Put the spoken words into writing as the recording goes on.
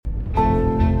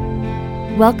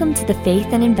Welcome to the Faith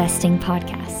and Investing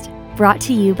podcast, brought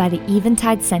to you by the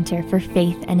Eventide Center for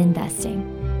Faith and Investing.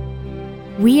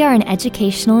 We are an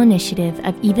educational initiative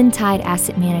of Eventide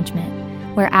Asset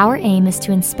Management, where our aim is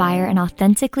to inspire an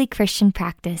authentically Christian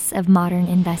practice of modern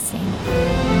investing.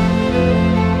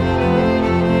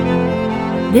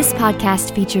 This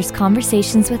podcast features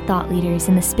conversations with thought leaders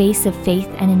in the space of faith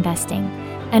and investing,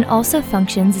 and also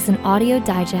functions as an audio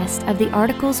digest of the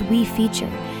articles we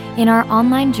feature in our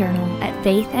online journal at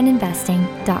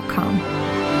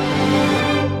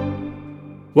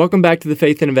faithandinvesting.com. Welcome back to the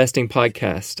Faith and Investing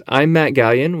podcast. I'm Matt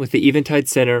Gallion with the Eventide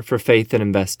Center for Faith and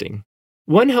Investing.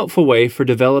 One helpful way for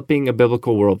developing a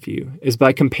biblical worldview is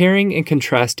by comparing and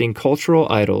contrasting cultural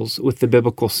idols with the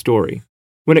biblical story.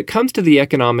 When it comes to the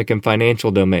economic and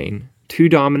financial domain, two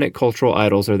dominant cultural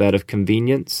idols are that of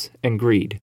convenience and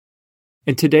greed.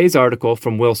 In today's article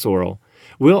from Will Sorrell,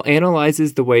 Will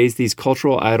analyzes the ways these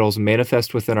cultural idols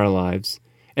manifest within our lives,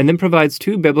 and then provides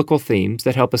two biblical themes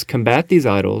that help us combat these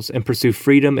idols and pursue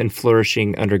freedom and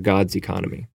flourishing under God's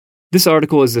economy. This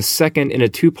article is the second in a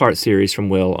two-part series from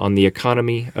Will on the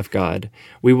economy of God.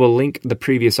 We will link the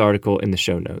previous article in the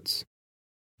show notes.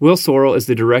 Will Sorrell is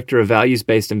the Director of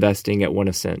Values-Based Investing at One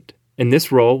Ascent. In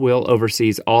this role, Will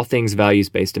oversees all things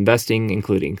values-based investing,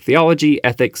 including theology,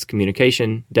 ethics,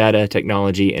 communication, data,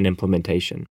 technology, and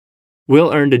implementation.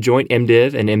 Will earned a joint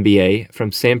MDiv and MBA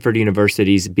from Samford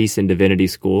University's Beeson Divinity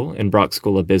School and Brock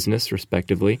School of Business,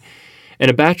 respectively, and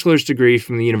a bachelor's degree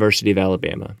from the University of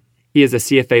Alabama. He is a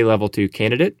CFA Level 2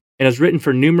 candidate and has written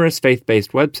for numerous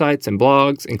faith-based websites and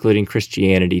blogs, including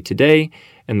Christianity Today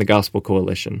and the Gospel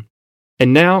Coalition.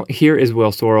 And now, here is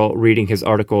Will Sorrell reading his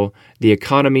article, The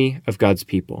Economy of God's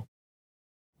People.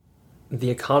 The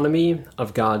Economy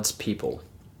of God's People.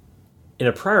 In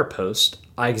a prior post,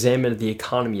 I examined the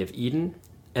economy of Eden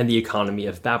and the economy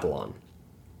of Babylon.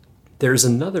 There is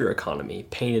another economy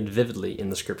painted vividly in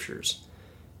the Scriptures,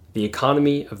 the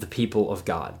economy of the people of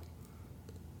God.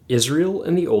 Israel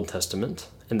in the Old Testament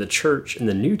and the Church in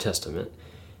the New Testament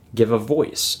give a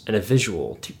voice and a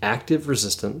visual to active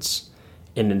resistance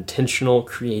and intentional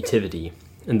creativity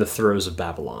in the throes of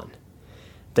Babylon.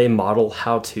 They model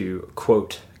how to,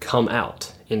 quote, come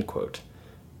out, end quote,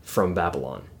 from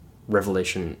Babylon.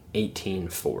 Revelation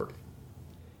 18:4.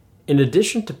 In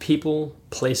addition to people,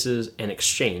 places, and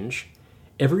exchange,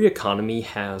 every economy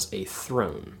has a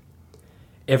throne.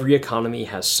 Every economy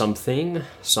has something,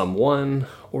 someone,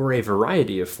 or a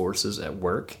variety of forces at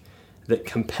work that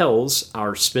compels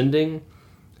our spending,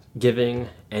 giving,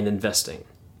 and investing.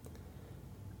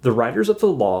 The writers of the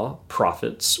law,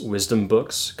 prophets, wisdom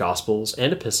books, gospels,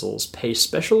 and epistles pay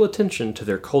special attention to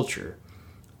their culture.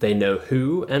 They know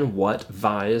who and what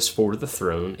vies for the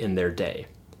throne in their day.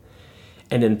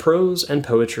 And in prose and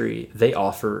poetry, they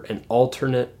offer an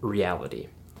alternate reality.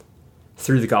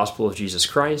 Through the gospel of Jesus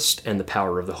Christ and the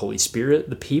power of the Holy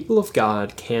Spirit, the people of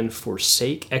God can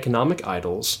forsake economic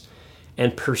idols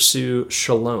and pursue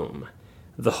shalom,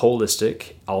 the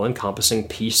holistic, all-encompassing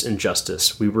peace and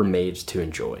justice we were made to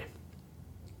enjoy.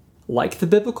 Like the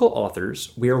biblical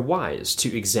authors, we are wise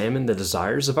to examine the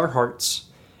desires of our hearts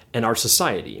and our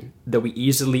society that we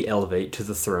easily elevate to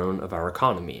the throne of our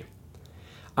economy.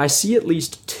 I see at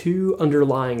least two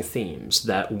underlying themes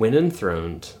that, when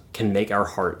enthroned, can make our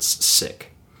hearts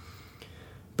sick.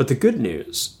 But the good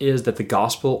news is that the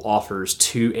gospel offers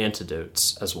two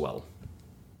antidotes as well: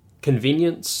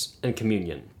 convenience and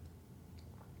communion.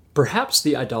 Perhaps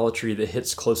the idolatry that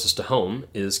hits closest to home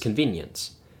is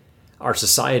convenience. Our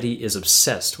society is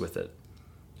obsessed with it.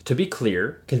 To be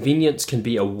clear, convenience can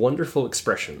be a wonderful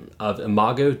expression of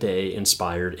Imago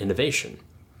Dei-inspired innovation.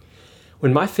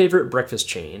 When my favorite breakfast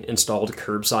chain installed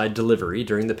curbside delivery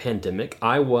during the pandemic,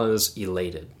 I was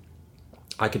elated.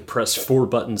 I could press 4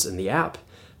 buttons in the app,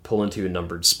 pull into a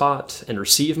numbered spot, and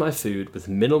receive my food with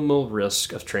minimal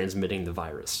risk of transmitting the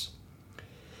virus.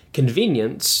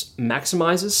 Convenience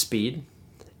maximizes speed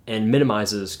and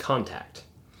minimizes contact.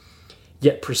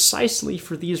 Yet precisely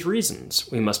for these reasons,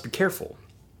 we must be careful.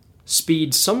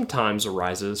 Speed sometimes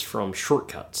arises from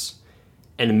shortcuts,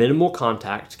 and minimal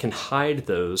contact can hide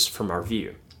those from our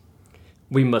view.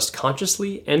 We must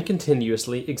consciously and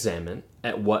continuously examine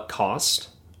at what cost,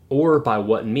 or by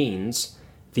what means,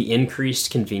 the increased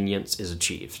convenience is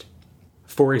achieved.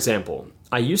 For example,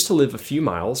 I used to live a few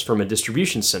miles from a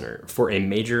distribution center for a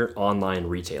major online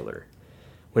retailer.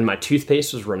 When my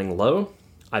toothpaste was running low,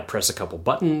 I'd press a couple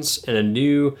buttons and a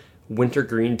new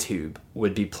wintergreen tube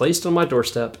would be placed on my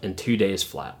doorstep in 2 days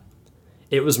flat.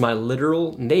 It was my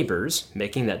literal neighbors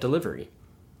making that delivery.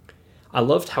 I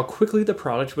loved how quickly the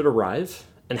product would arrive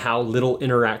and how little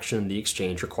interaction the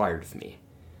exchange required of me.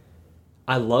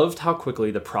 I loved how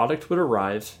quickly the product would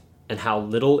arrive and how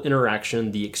little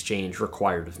interaction the exchange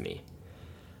required of me.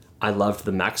 I loved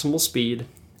the maximal speed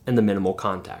and the minimal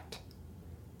contact.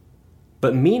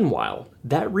 But meanwhile,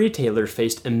 that retailer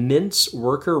faced immense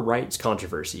worker rights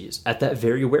controversies at that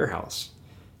very warehouse.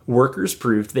 Workers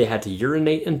proved they had to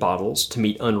urinate in bottles to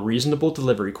meet unreasonable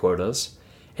delivery quotas,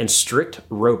 and strict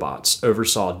robots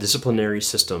oversaw disciplinary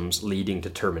systems leading to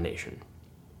termination.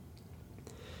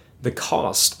 The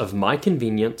cost of my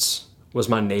convenience was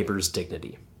my neighbor's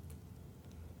dignity.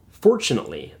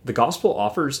 Fortunately, the gospel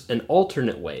offers an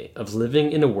alternate way of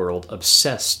living in a world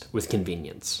obsessed with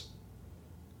convenience.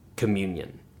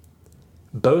 Communion.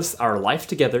 Both our life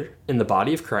together in the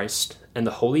body of Christ and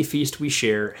the holy feast we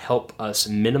share help us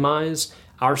minimize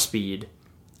our speed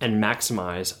and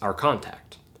maximize our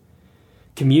contact.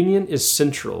 Communion is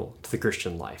central to the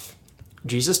Christian life.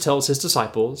 Jesus tells his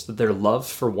disciples that their love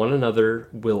for one another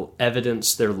will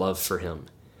evidence their love for him.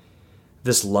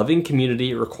 This loving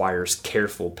community requires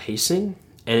careful pacing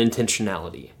and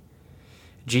intentionality.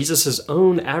 Jesus'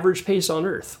 own average pace on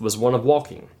earth was one of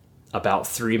walking, about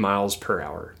 3 miles per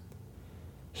hour.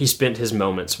 He spent his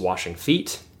moments washing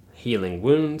feet, healing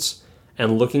wounds,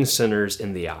 and looking sinners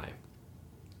in the eye.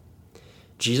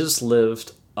 Jesus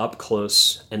lived up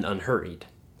close and unhurried.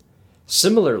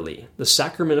 Similarly, the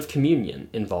sacrament of communion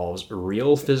involves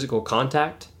real physical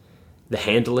contact, the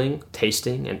handling,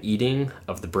 tasting, and eating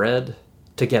of the bread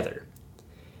together.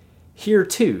 Here,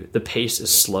 too, the pace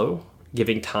is slow,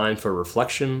 giving time for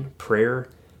reflection, prayer,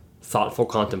 thoughtful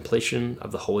contemplation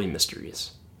of the holy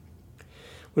mysteries.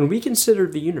 When we consider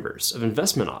the universe of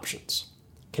investment options,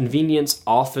 convenience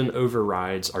often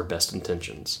overrides our best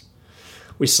intentions.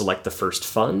 We select the first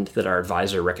fund that our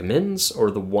advisor recommends or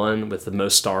the one with the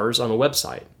most stars on a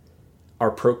website.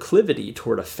 Our proclivity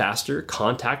toward a faster,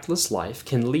 contactless life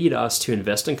can lead us to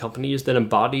invest in companies that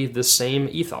embody this same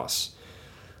ethos,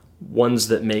 ones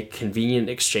that make convenient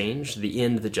exchange the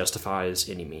end that justifies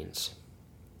any means.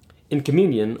 In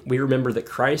communion, we remember that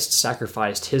Christ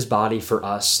sacrificed his body for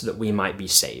us that we might be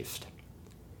saved.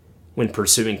 When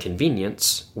pursuing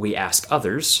convenience, we ask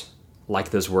others,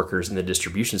 like those workers in the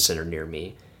distribution center near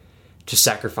me, to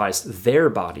sacrifice their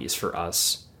bodies for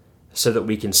us so that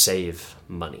we can save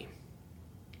money.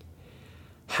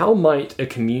 How might a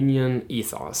communion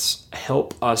ethos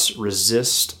help us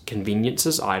resist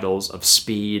convenience's idols of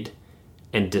speed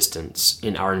and distance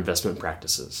in our investment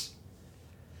practices?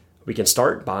 We can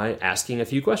start by asking a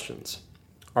few questions.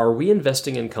 Are we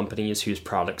investing in companies whose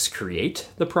products create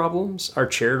the problems our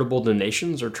charitable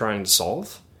donations are trying to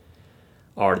solve?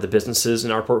 Are the businesses in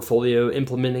our portfolio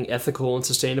implementing ethical and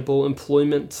sustainable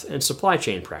employment and supply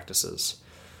chain practices?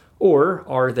 Or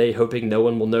are they hoping no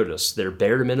one will notice their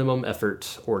bare minimum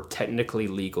effort or technically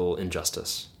legal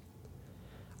injustice?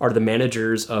 Are the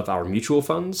managers of our mutual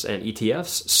funds and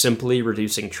ETFs simply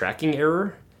reducing tracking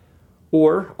error?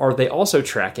 Or are they also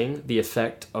tracking the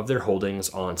effect of their holdings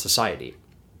on society?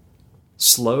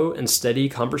 Slow and steady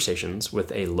conversations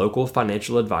with a local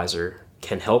financial advisor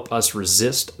can help us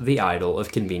resist the idol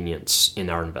of convenience in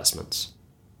our investments.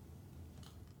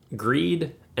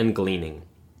 Greed and gleaning.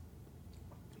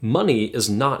 Money is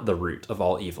not the root of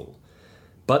all evil,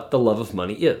 but the love of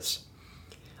money is.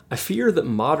 I fear that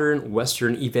modern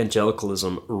Western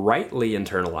evangelicalism rightly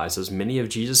internalizes many of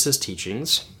Jesus'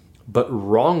 teachings, but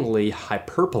wrongly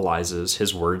hyperbolizes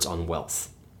his words on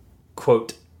wealth.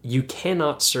 Quote, "You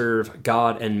cannot serve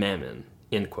God and mammon,"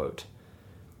 end quote,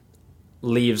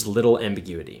 leaves little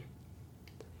ambiguity.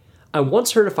 I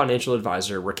once heard a financial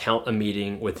advisor recount a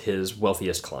meeting with his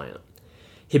wealthiest client.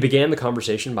 He began the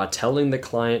conversation by telling the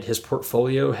client his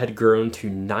portfolio had grown to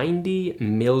 $90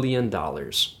 million.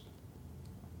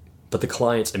 But the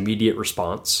client's immediate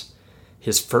response,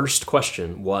 his first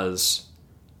question was,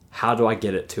 "How do I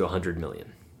get it to 100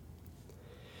 million?"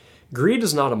 Greed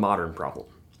is not a modern problem.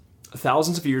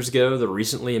 Thousands of years ago, the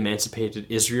recently emancipated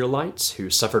Israelites who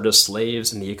suffered as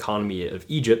slaves in the economy of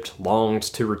Egypt longed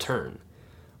to return.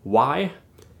 Why?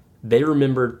 They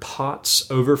remembered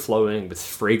pots overflowing with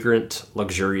fragrant,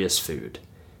 luxurious food.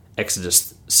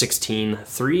 Exodus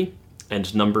 16:3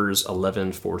 and Numbers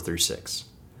 11:4-6.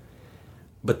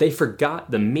 But they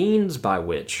forgot the means by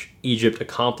which Egypt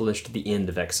accomplished the end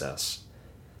of excess.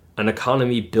 An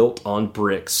economy built on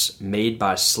bricks made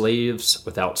by slaves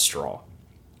without straw.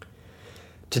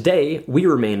 Today, we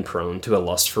remain prone to a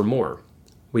lust for more.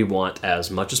 We want as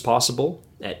much as possible,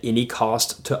 at any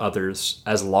cost to others,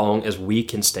 as long as we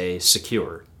can stay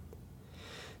secure.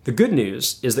 The good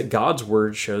news is that God's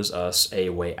word shows us a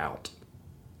way out.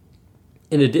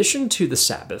 In addition to the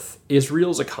Sabbath,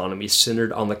 Israel's economy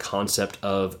centered on the concept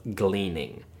of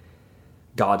gleaning.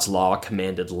 God's law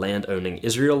commanded land-owning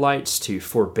Israelites to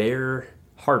forbear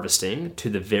harvesting to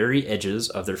the very edges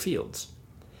of their fields.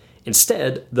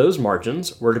 Instead, those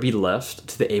margins were to be left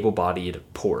to the able-bodied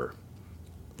poor.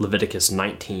 Leviticus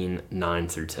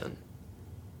 19:9-10.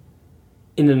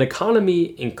 In an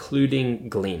economy including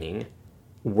gleaning,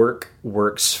 work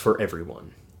works for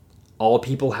everyone. All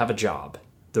people have a job.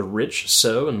 The rich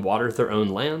sow and water their own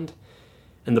land,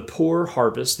 and the poor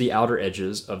harvest the outer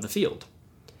edges of the field.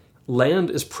 Land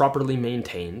is properly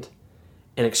maintained,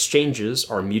 and exchanges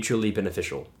are mutually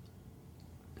beneficial.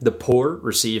 The poor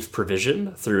receive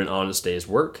provision through an honest day's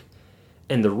work,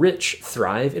 and the rich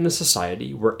thrive in a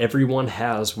society where everyone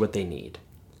has what they need.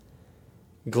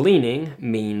 Gleaning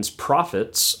means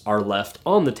profits are left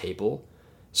on the table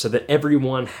so that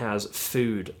everyone has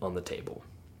food on the table.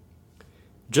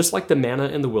 Just like the manna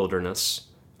in the wilderness,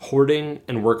 hoarding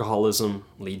and workaholism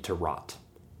lead to rot.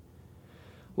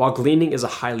 While gleaning is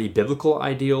a highly biblical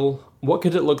ideal, what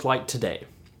could it look like today?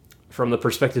 From the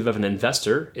perspective of an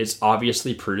investor, it's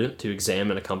obviously prudent to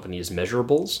examine a company's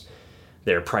measurables,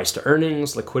 their price to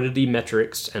earnings, liquidity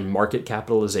metrics, and market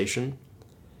capitalization.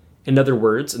 In other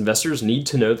words, investors need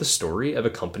to know the story of a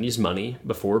company's money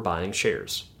before buying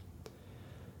shares.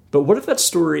 But what if that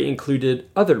story included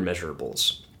other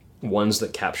measurables, ones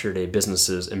that captured a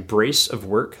business's embrace of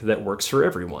work that works for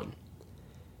everyone?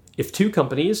 If two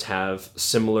companies have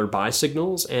similar buy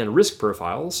signals and risk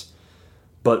profiles,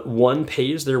 but one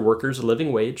pays their workers a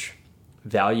living wage,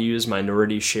 values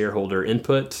minority shareholder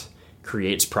input,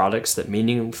 creates products that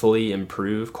meaningfully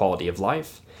improve quality of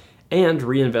life, and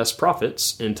reinvests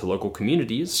profits into local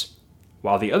communities,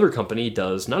 while the other company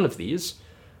does none of these,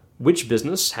 which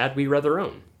business had we rather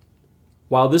own?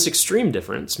 While this extreme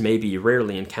difference may be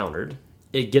rarely encountered,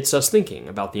 it gets us thinking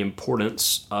about the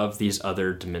importance of these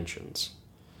other dimensions.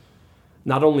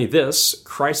 Not only this,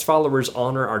 Christ followers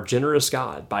honor our generous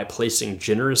God by placing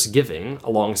generous giving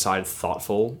alongside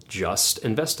thoughtful, just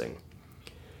investing.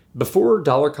 Before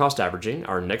dollar-cost averaging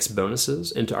our next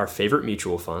bonuses into our favorite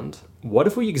mutual fund, what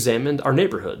if we examined our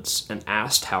neighborhoods and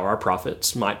asked how our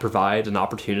profits might provide an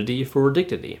opportunity for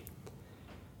dignity?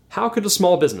 How could a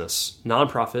small business,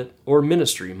 nonprofit, or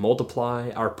ministry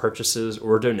multiply our purchases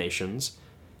or donations?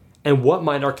 And what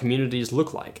might our communities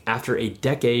look like after a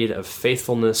decade of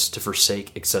faithfulness to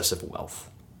forsake excessive wealth?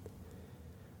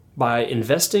 By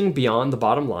investing beyond the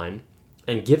bottom line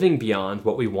and giving beyond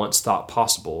what we once thought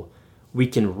possible, we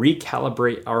can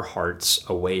recalibrate our hearts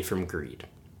away from greed.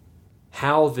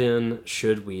 How then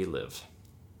should we live?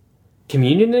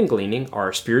 Communion and gleaning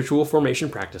are spiritual formation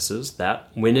practices that,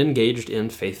 when engaged in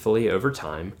faithfully over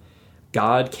time,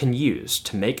 God can use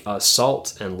to make us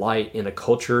salt and light in a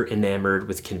culture enamored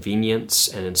with convenience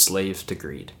and enslaved to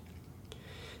greed.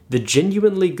 The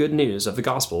genuinely good news of the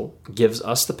gospel gives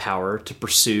us the power to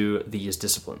pursue these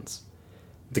disciplines.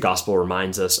 The gospel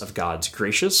reminds us of God's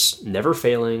gracious,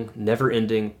 never-failing,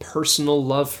 never-ending personal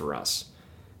love for us,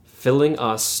 filling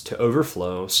us to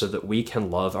overflow so that we can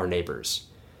love our neighbors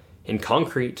in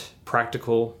concrete,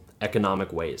 practical,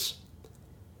 economic ways.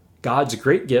 God's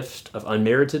great gift of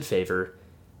unmerited favor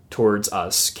towards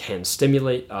us can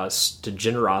stimulate us to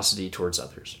generosity towards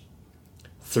others.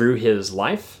 Through his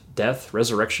life, death,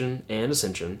 resurrection, and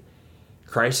ascension,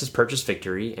 Christ has purchased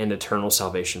victory and eternal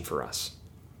salvation for us.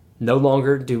 No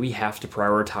longer do we have to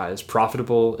prioritize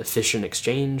profitable, efficient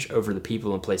exchange over the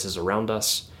people and places around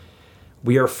us.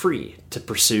 We are free to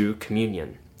pursue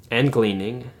communion and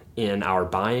gleaning in our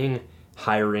buying,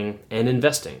 hiring, and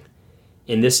investing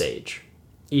in this age,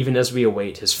 even as we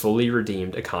await his fully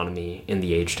redeemed economy in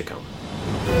the age to come.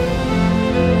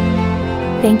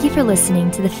 Thank you for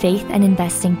listening to the Faith and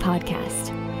Investing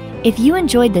Podcast. If you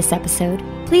enjoyed this episode,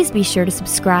 please be sure to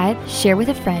subscribe, share with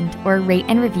a friend, or rate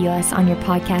and review us on your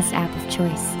podcast app of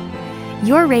choice.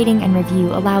 Your rating and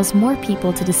review allows more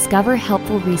people to discover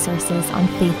helpful resources on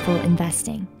faithful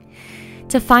investing.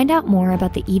 To find out more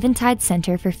about the Eventide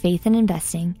Center for Faith and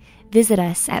Investing, visit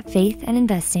us at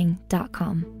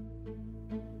faithandinvesting.com.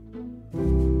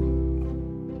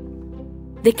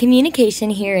 The communication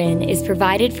herein is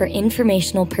provided for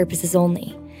informational purposes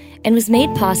only and was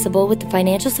made possible with the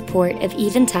financial support of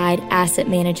Eventide Asset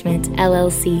Management,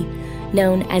 LLC,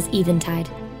 known as Eventide,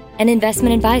 an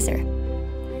investment advisor.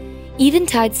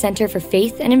 Eventide Center for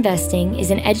Faith and Investing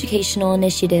is an educational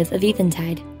initiative of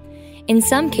Eventide. In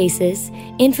some cases,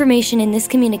 information in this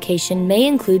communication may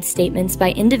include statements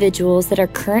by individuals that are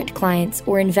current clients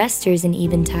or investors in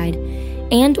Eventide,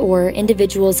 and/or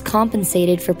individuals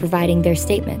compensated for providing their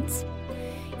statements.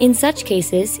 In such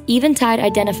cases, Eventide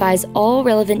identifies all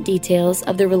relevant details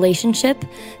of the relationship,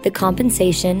 the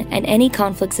compensation, and any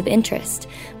conflicts of interest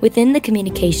within the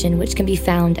communication, which can be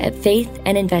found at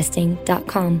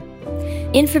faithandinvesting.com.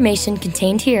 Information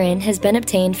contained herein has been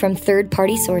obtained from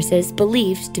third-party sources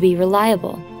believed to be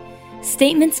reliable.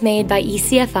 Statements made by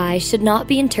ECFI should not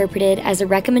be interpreted as a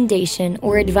recommendation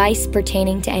or advice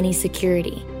pertaining to any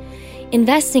security.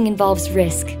 Investing involves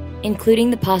risk, including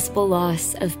the possible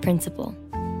loss of principal.